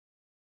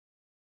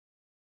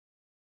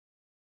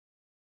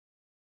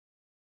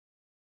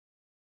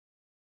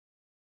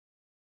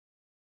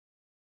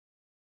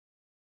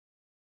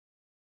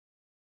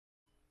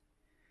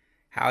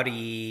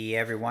Howdy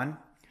everyone.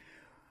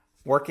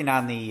 Working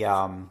on the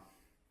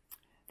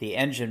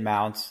engine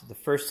mounts, the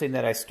first thing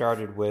that I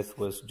started with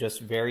was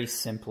just very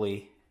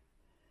simply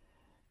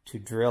to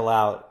drill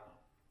out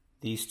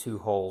these two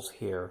holes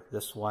here,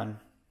 this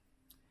one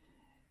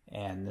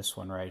and this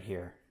one right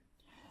here.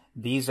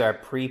 These are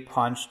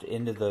pre-punched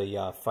into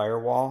the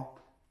firewall.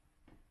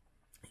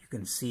 You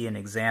can see an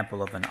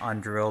example of an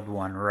undrilled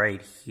one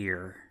right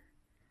here.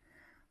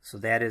 So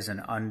that is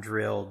an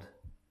undrilled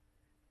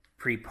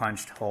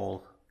pre-punched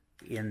hole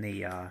in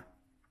the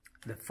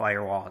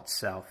firewall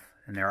itself,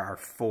 and there are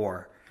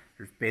four.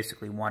 There's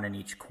basically one in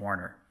each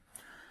corner.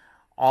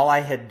 All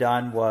I had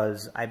done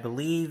was, I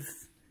believe,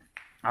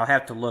 I'll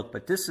have to look,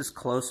 but this is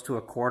close to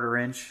a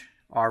 1/4 inch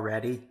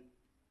already.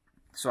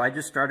 So I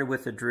just started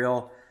with a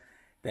drill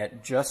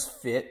that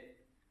just fit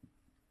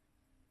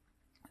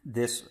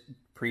this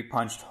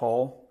pre-punched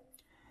hole,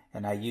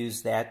 and I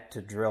used that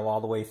to drill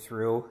all the way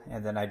through,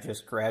 and then I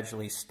just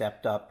gradually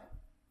stepped up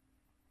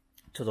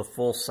to the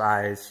full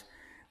size,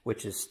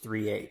 which is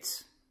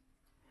 3/8.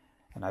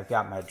 And I've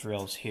got my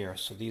drills here.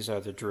 So these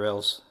are the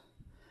drills.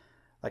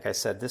 Like I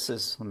said, this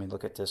is, let me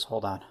look at this,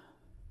 hold on.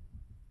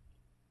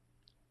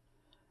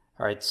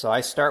 All right, so I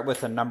start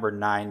with a number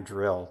 9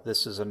 drill.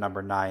 This is a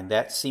number 9.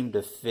 That seemed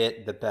to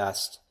fit the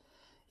best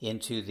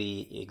into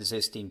the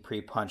existing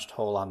pre-punched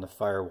hole on the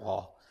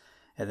firewall.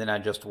 And then I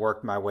just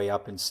worked my way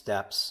up in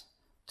steps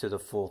to the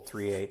full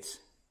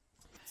 3/8.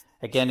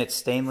 Again, it's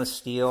stainless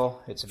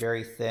steel. It's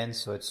very thin,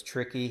 so it's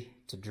tricky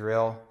to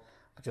drill.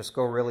 But just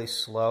go really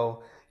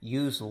slow.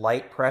 Use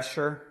light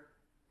pressure.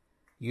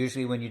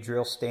 Usually when you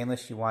drill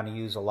stainless, you want to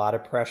use a lot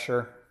of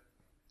pressure,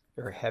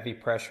 or heavy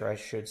pressure, I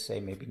should say,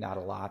 maybe not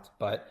a lot,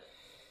 but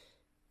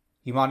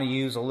you want to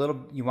use a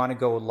little, you want to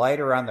go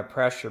lighter on the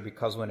pressure,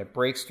 because when it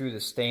breaks through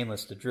the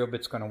stainless, the drill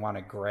bit's going to want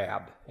to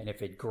grab. And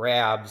if it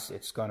grabs,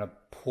 it's going to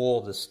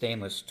pull the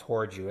stainless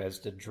towards you. As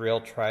the drill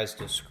tries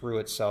to screw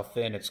itself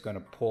in, it's going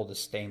to pull the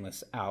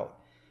stainless out.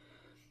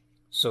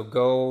 So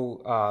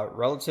go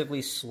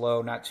relatively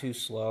slow, not too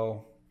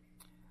slow.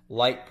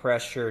 Light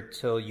pressure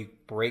till you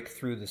break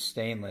through the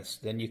stainless.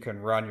 Then you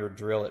can run your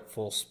drill at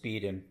full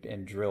speed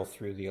and drill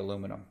through the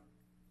aluminum.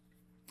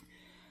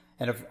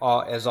 And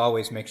as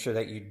always, make sure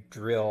that you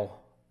drill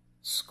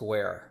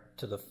square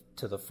to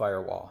the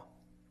firewall.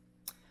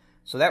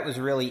 So that was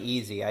really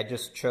easy. I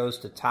just chose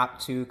the top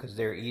two because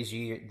they're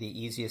the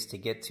easiest to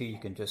get to. You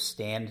can just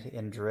stand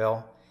and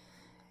drill.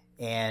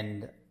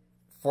 And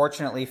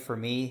fortunately for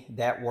me,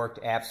 that worked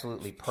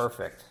absolutely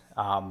perfect.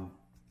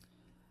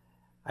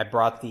 I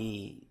brought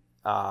the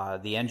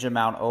engine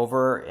mount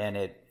over, and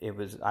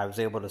I was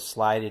able to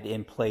slide it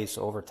in place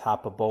over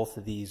top of both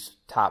of these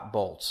top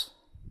bolts.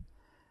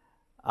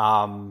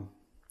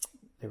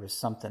 There was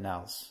something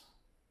else.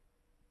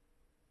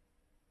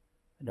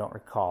 I don't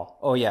recall.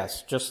 Oh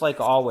yes, just like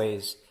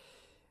always,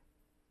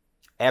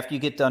 after you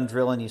get done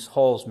drilling these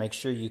holes, make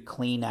sure you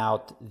clean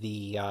out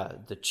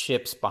the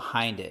chips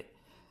behind it.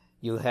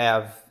 You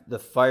have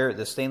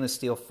the stainless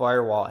steel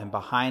firewall, and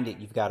behind it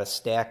you've got a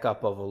stack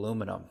up of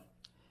aluminum.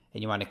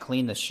 And you want to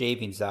clean the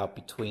shavings out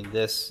between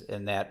this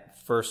and that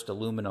first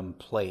aluminum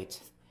plate.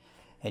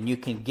 And you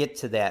can get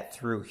to that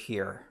through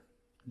here.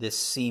 This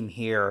seam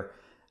here,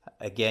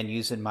 again,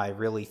 using my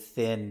really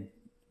thin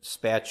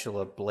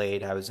spatula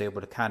blade, I was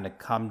able to kind of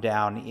come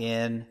down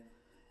in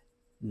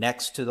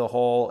next to the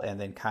hole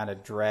and then kind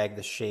of drag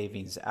the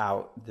shavings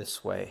out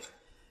this way.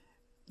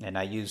 And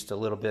I used a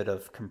little bit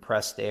of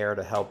compressed air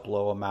to help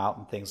blow them out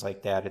and things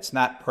like that. It's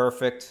not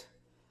perfect.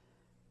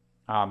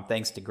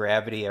 Thanks to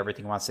gravity,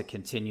 everything wants to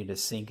continue to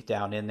sink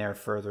down in there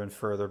further and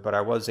further, but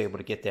I was able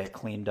to get that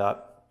cleaned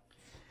up.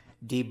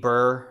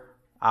 Deburr,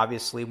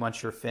 obviously,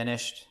 once you're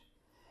finished,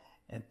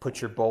 and put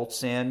your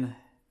bolts in,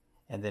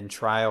 and then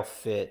trial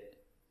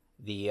fit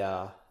the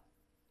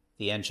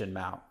engine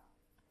mount.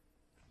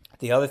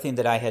 The other thing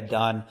that I had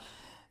done,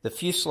 the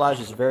fuselage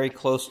is very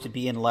close to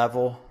being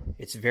level.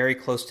 It's very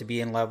close to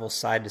being level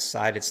side to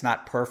side. It's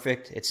not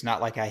perfect. It's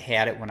not like I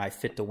had it when I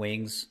fit the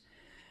wings.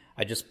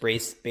 I just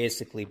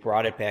basically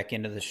brought it back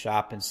into the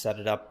shop and set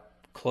it up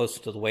close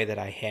to the way that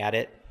I had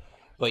it.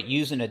 But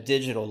using a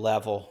digital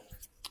level,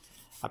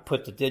 I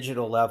put the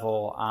digital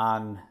level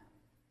on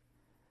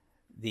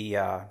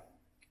the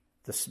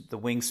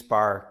wing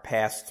spar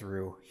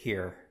pass-through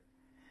here.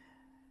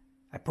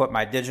 I put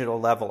my digital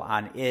level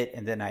on it,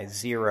 and then I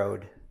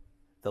zeroed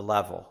the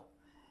level.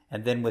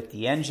 And then with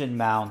the engine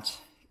mount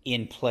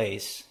in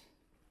place,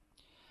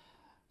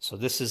 so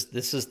this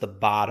is the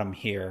bottom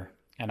here.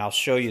 And I'll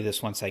show you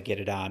this once I get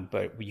it on,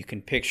 but you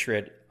can picture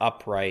it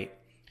upright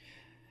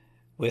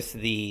with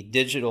the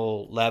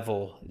digital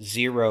level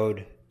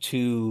zeroed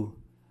to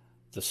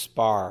the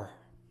spar.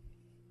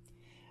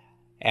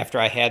 After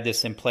I had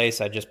this in place,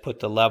 I just put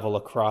the level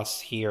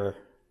across here,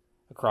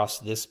 across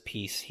this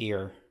piece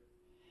here.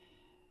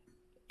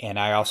 And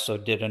I also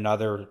did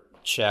another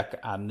check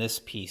on this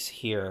piece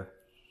here.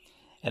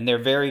 And they're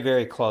very,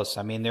 very close.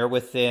 I mean, they're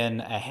within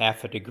a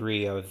 1/2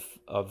 degree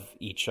of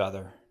each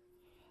other.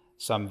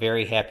 So I'm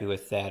very happy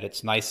with that.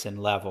 It's nice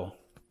and level.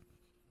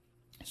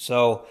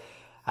 So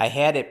I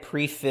had it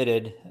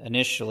pre-fitted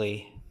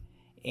initially,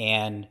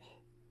 and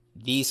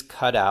these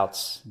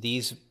cutouts,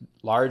 these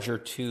larger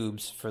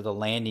tubes for the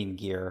landing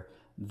gear,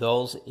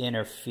 those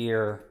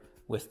interfere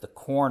with the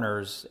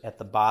corners at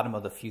the bottom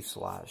of the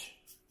fuselage,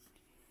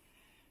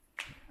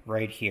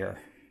 right here.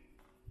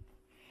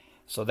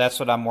 So that's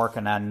what I'm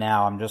working on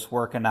now. I'm just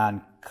working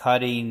on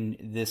cutting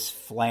this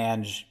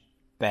flange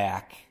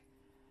back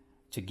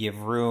to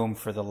give room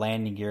for the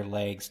landing gear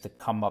legs to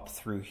come up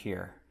through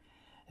here.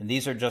 And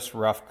these are just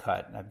rough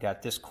cut. I've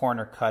got this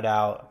corner cut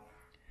out,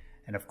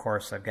 and of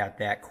course I've got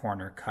that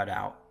corner cut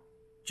out,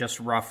 just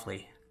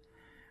roughly.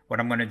 What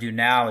I'm going to do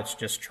now is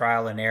just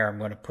trial and error. I'm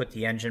going to put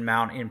the engine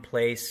mount in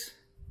place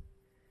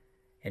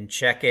and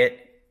check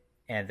it,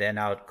 and then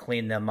I'll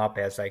clean them up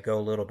as I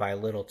go little by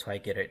little till I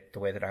get it the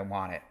way that I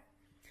want it.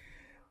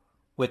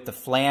 With the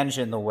flange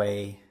in the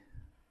way,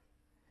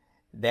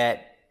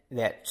 that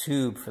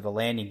tube for the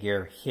landing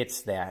gear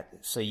hits that,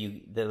 so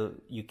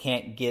you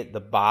can't get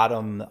the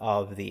bottom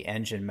of the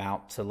engine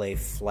mount to lay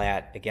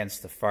flat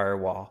against the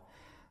firewall.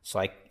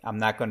 So I'm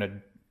not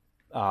going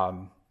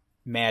to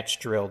match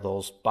drill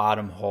those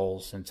bottom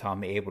holes until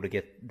I'm able to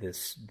get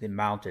the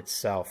mount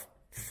itself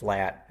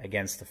flat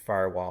against the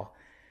firewall.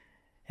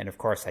 And of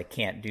course I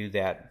can't do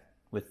that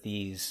with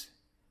these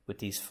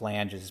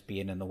flanges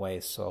being in the way,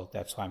 so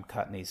that's why I'm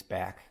cutting these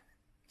back.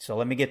 So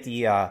let me get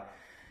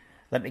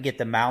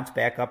the mount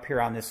back up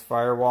here on this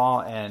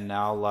firewall, and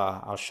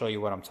I'll show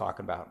you what I'm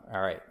talking about. All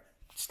right,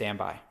 stand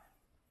by.